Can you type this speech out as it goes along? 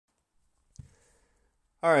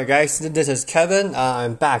All right, guys, this is Kevin.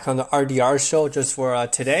 I'm back on the RDR show just for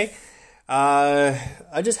today.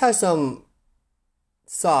 I just had some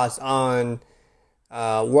thoughts on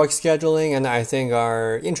work scheduling, and I think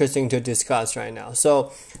are interesting to discuss right now.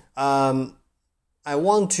 Um, I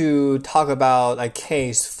want to talk about a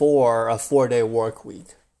case for a 4-day work week,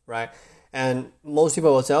 right? And most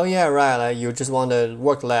people will say, "Oh yeah, right. Like you just want to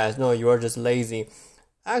work less. No, you're just lazy."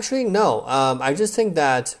 Actually, no. I just think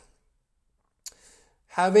that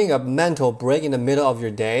having a mental break in the middle of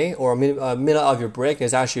your day or middle of your break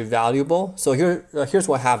is actually valuable. So here's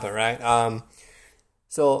what happened, right?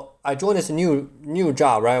 So I joined this new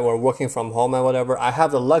job, right? We're working from home and whatever. I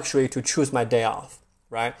have the luxury to choose my day off,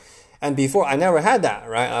 right? And before I never had that,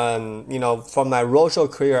 right? From my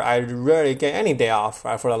roadshow career, I rarely get any day off,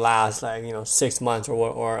 right? For the last 6 months or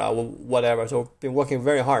whatever. So I've been working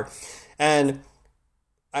very hard, and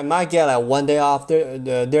I might get like one day off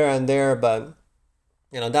there and there, but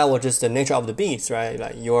that was just the nature of the beast, right?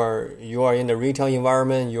 Like you are in the retail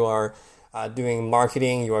environment, you are doing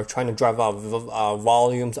marketing, you are trying to drive up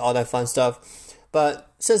volumes, all that fun stuff.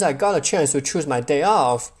 But since I got a chance to choose my day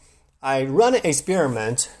off, I run an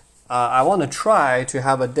experiment. I want to try to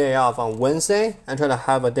have a day off on Wednesday and try to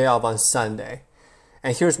have a day off on Sunday.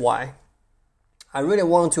 And here's why. I really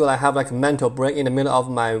want to have a mental break in the middle of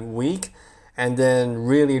my week, and then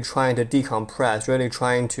really trying to decompress, really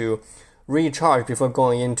trying to recharge before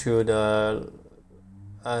going into the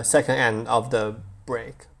second end of the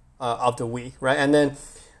break of the week, right? And then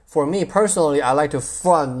for me personally, I like to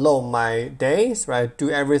front load my days, right? Do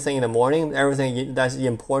everything in the morning, everything that's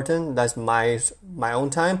important, that's my own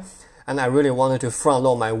time, and I really wanted to front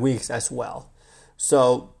load my weeks as well.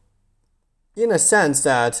 So in a sense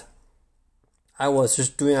that I was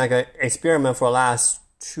just doing like an experiment for the last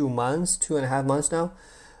 2.5 months now.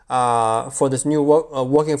 For this new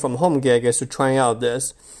working from home gig is to try out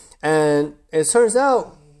this, and it turns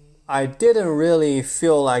out I didn't really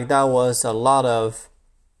feel like that was a lot of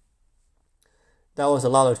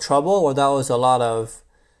trouble, or that was a lot of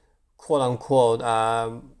quote unquote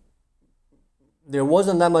there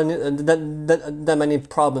wasn't that many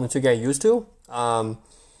problems to get used to.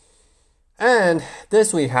 And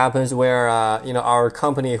this week happens where our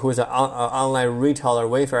company, who's an online retailer,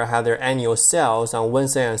 Wayfair, had their annual sales on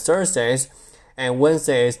Wednesday and Thursdays, and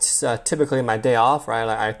Wednesday is typically my day off, right?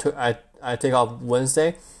 Like I take off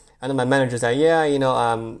Wednesday, and then my manager said, "Yeah,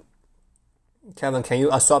 Kevin, can you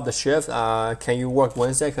swap the shift? Can you work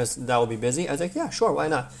Wednesday because that will be busy?" I was like, "Yeah, sure, why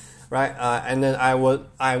not?" Right? And then I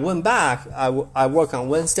went back. I work on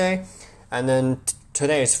Wednesday, and then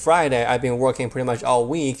today is Friday. I've been working pretty much all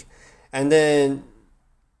week. And then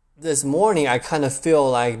this morning, I kind of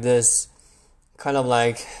feel like this kind of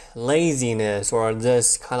like laziness, or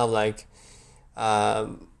this kind of like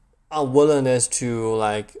unwillingness to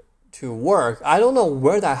work. I don't know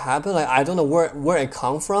where that happened. Like I don't know where it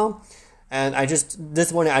come from. And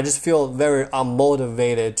this morning I just feel very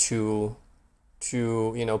unmotivated to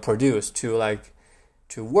produce, to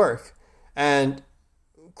work. And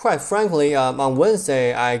quite frankly, on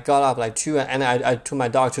Wednesday, I got up like 2, and I took my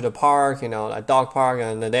dog to the park, like dog park,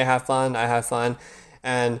 and they had fun, I had fun,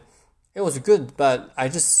 and it was good. But I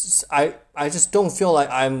just don't feel like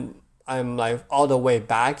I'm like all the way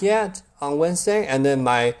back yet on Wednesday, and then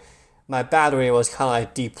my battery was kind of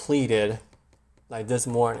like depleted, like this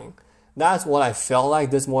morning. That's what I felt like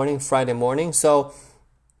this morning, Friday morning. So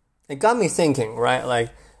it got me thinking, right? Like,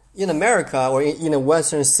 in America or in a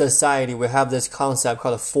Western society, we have this concept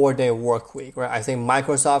called a 4-day work week, right? I think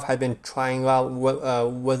Microsoft has been trying out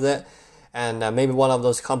with it, and maybe one of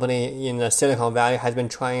those companies in the Silicon Valley has been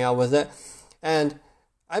trying out with it. And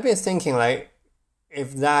I've been thinking, like,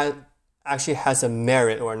 if that actually has a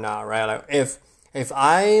merit or not, right? Like, if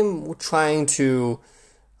I'm trying to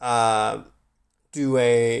do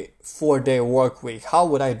a 4-day work week, how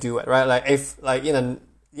would I do it, right? Like, if like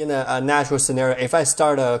in a natural scenario, if I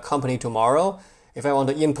start a company tomorrow, if I want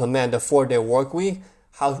to implement a 4-day work week,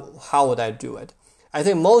 how would I do it? I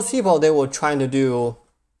think most people, they will try to do,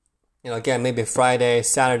 again, maybe Friday,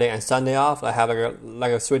 Saturday, and Sunday off. Like have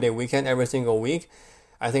like a 3-day weekend every single week.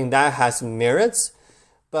 I think that has merits.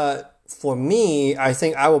 But for me, I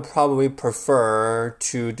think I would probably prefer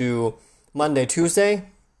to do Monday, Tuesday,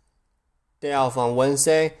 day off on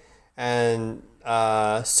Wednesday, and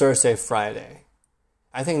Thursday, Friday.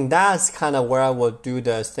 I think that's kind of where I would do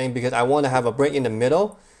the thing, because I want to have a break in the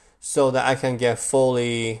middle so that I can get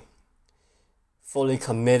fully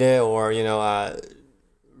committed, or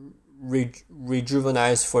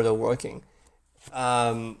rejuvenized for the working.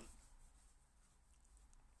 I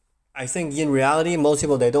I think in reality, most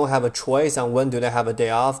people, they don't have a choice on when do they have a day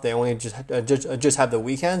off. They only just have the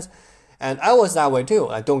weekends. And I was that way too.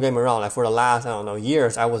 Like, don't get me wrong. Like, for the last, I don't know,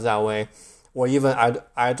 years, I was that way. Or even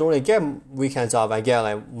I don't really get weekends off. I get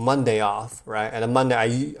like Monday off, right? And on Monday,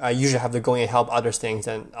 I usually have to go in and help other things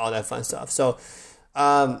and all that fun stuff. So,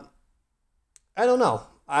 I don't know.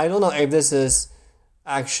 I don't know if this is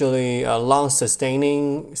actually a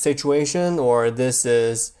long-sustaining situation, or this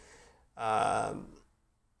is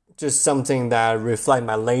just something that reflect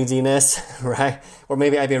my laziness, right? Or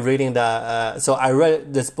maybe I've been reading so I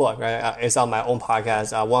read this book, right? It's on my own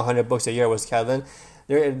podcast, 100 Books a Year with Kevin.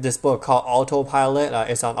 There is this book called Autopilot.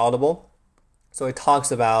 It's on Audible. So it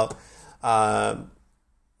talks about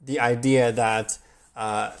the idea that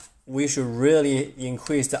we should really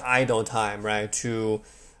increase the idle time, right? To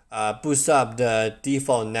boost up the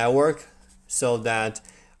default network so that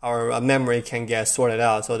our memory can get sorted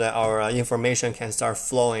out, so that our information can start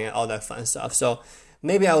flowing and all that fun stuff. So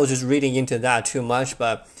maybe I was just reading into that too much,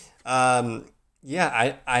 but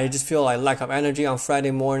yeah, I just feel like lack of energy on Friday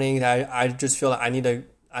morning. I just feel like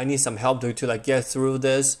I need some help to like get through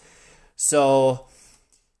this. So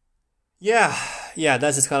yeah,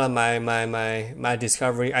 that's just kind of my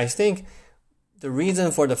discovery. I think the reason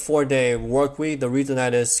for the 4-day work week, the reason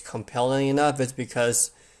that is compelling enough is because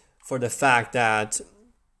for the fact that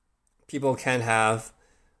people can have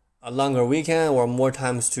a longer weekend or more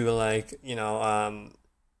times to like,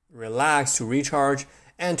 relax, to recharge.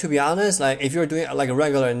 And to be honest, like if you're doing like a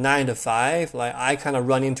regular 9 to 5, like I kind of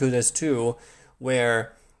run into this too,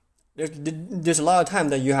 where there's a lot of time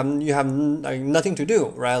that you have like nothing to do,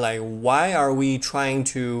 right? Like, why are we trying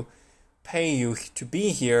to pay you to be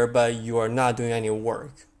here, but you are not doing any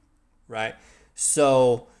work, right?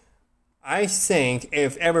 So I think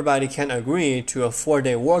if everybody can agree to a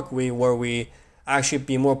 4-day work week where we actually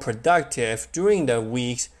be more productive during the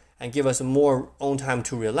weeks and give us more own time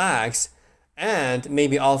to relax, and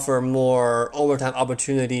maybe offer more overtime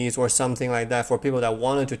opportunities or something like that for people that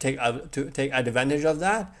wanted to take advantage of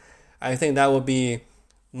that, I think that would be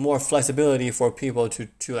more flexibility for people to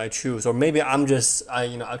like choose. Or maybe I'm just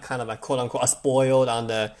kind of like quote unquote spoiled on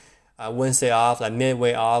the Wednesday off, like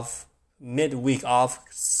midweek off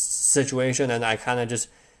situation, and I kind of just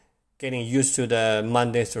getting used to the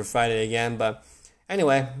Monday through Friday again. But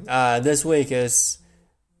anyway, this week is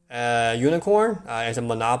Unicorn. It's a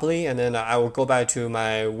Monopoly, and then I will go back to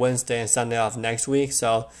my Wednesday and Sunday off next week.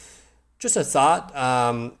 So just a thought.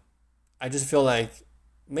 I just feel like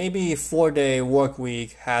maybe 4-day work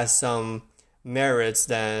week has some merits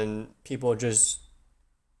than people just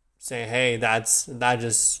saying, hey, that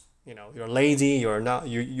just, you're lazy, you're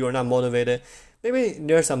not motivated. Maybe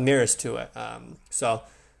there's some merits to it. So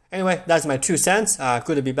anyway, that's my 2 cents.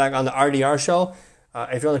 Good to be back on the RDR show.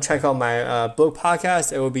 If you want to check out my book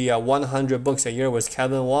podcast, it will be 100 Books a Year with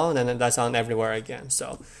Kevin Wong, and that's on everywhere again.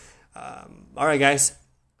 So, all right, guys.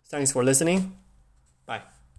 Thanks for listening. Bye.